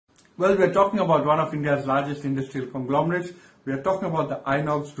Well, we're talking about one of India's largest industrial conglomerates. We are talking about the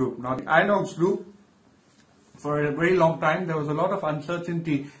Inox Group. Now, the Inox Group, for a very long time, there was a lot of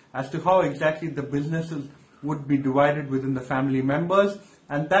uncertainty as to how exactly the businesses would be divided within the family members,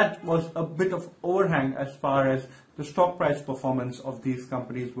 and that was a bit of overhang as far as the stock price performance of these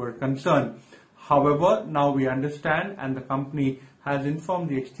companies were concerned. However, now we understand, and the company has informed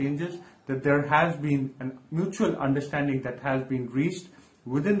the exchanges that there has been a mutual understanding that has been reached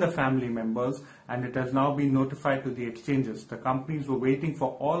within the family members, and it has now been notified to the exchanges. The companies were waiting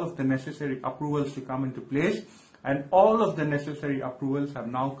for all of the necessary approvals to come into place, and all of the necessary approvals have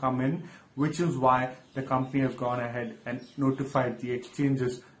now come in, which is why the company has gone ahead and notified the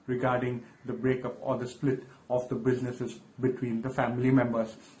exchanges regarding the breakup or the split of the businesses between the family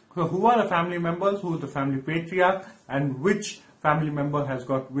members. So who are the family members, who is the family patriarch, and which family member has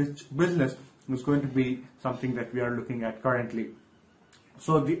got which business is going to be something that we are looking at currently.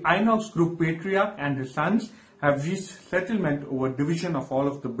 So the Inox Group patriarch and his sons have reached settlement over division of all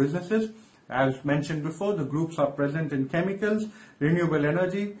of the businesses. As mentioned before, the groups are present in chemicals, renewable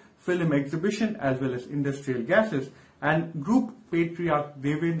energy, film exhibition, as well as industrial gases. And Group patriarch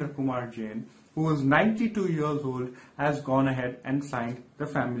Devendra Kumar Jain, who is 92 years old, has gone ahead and signed the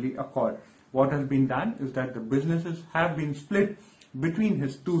family accord. What has been done is that the businesses have been split between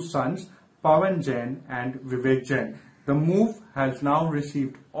his two sons, Pavan Jain and Vivek Jain. The move has now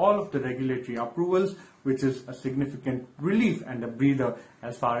received all of the regulatory approvals, which is a significant relief and a breather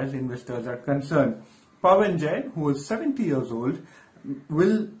as far as investors are concerned. Pavan Jain, who is 70 years old,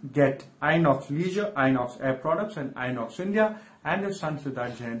 will get Inox Leisure, Inox Air products and Inox India, and his son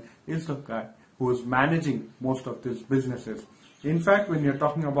Siddharth Jain is the guy who is managing most of these businesses. In fact, when you're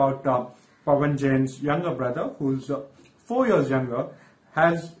talking about Pavan Jain's younger brother, who's 4 years younger,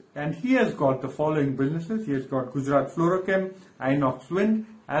 he has got the following businesses. He has got Gujarat Fluorochem, Inox Wind,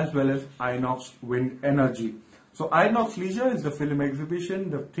 as well as Inox Wind Energy. So Inox Leisure is the film exhibition,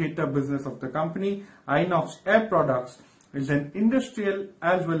 the theatre business of the company. Inox Air Products is an industrial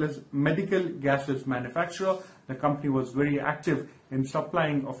as well as medical gases manufacturer. The company was very active in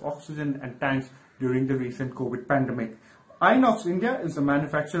supplying of oxygen and tanks during the recent COVID pandemic. Inox India is the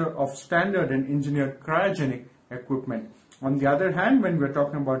manufacturer of standard and engineered cryogenic equipment. On the other hand, when we're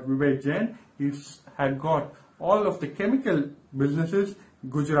talking about Vivek Jain, he's had got all of the chemical businesses,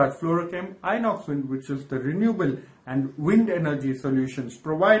 Gujarat Fluorochem, Inox Wind, which is the renewable and wind energy solutions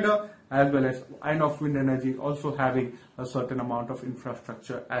provider, as well as Inox Wind Energy also having a certain amount of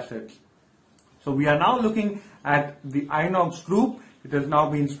infrastructure assets. So we are now looking at the Inox Group. It has now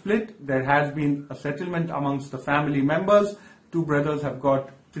been split. There has been a settlement amongst the family members. Two brothers have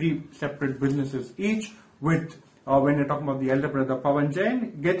got three separate businesses each, with when you're talking about the elder brother Pavan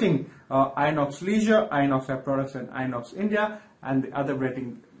Jain getting Inox Leisure, Inox Air Products and Inox India, and the other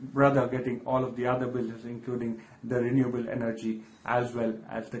brother getting all of the other businesses, including the renewable energy as well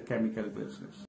as the chemical business.